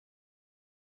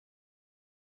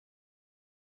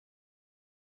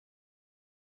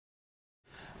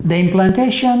The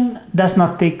implantation does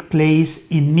not take place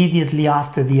immediately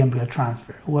after the embryo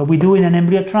transfer. What we do in an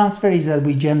embryo transfer is that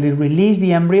we gently release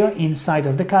the embryo inside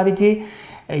of the cavity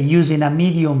using a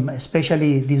medium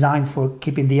especially designed for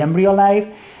keeping the embryo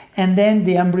alive, and then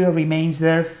the embryo remains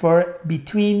there for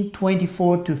between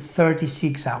 24 to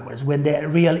 36 hours when the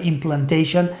real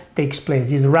implantation takes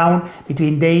place. It's around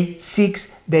between day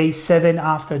 6, day 7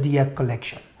 after the egg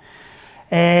collection.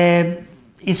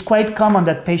 It's quite common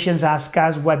that patients ask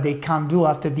us what they can do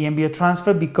after the embryo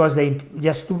transfer because they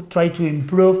just try to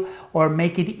improve or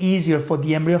make it easier for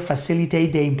the embryo,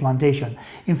 facilitate the implantation.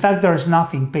 In fact, there's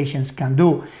nothing patients can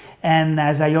do. And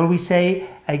as I always say,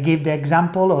 I give the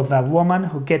example of a woman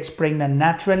who gets pregnant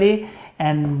naturally,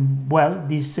 and well,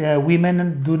 these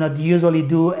women do not usually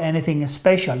do anything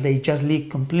special. They just live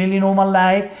completely normal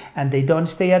life and they don't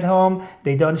stay at home,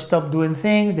 they don't stop doing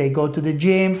things, they go to the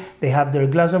gym, they have their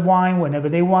glass of wine whenever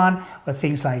they want, or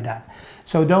things like that.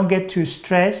 So don't get too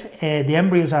stressed. The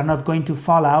embryos are not going to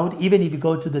fall out, even if you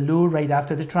go to the loo right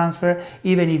after the transfer,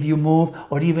 even if you move,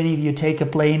 or even if you take a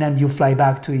plane and you fly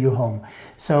back to your home.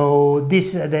 So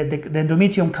this, the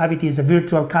endometrium cavity is a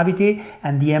virtual cavity,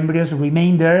 and the embryos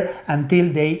remain there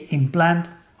until they implant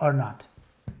or not.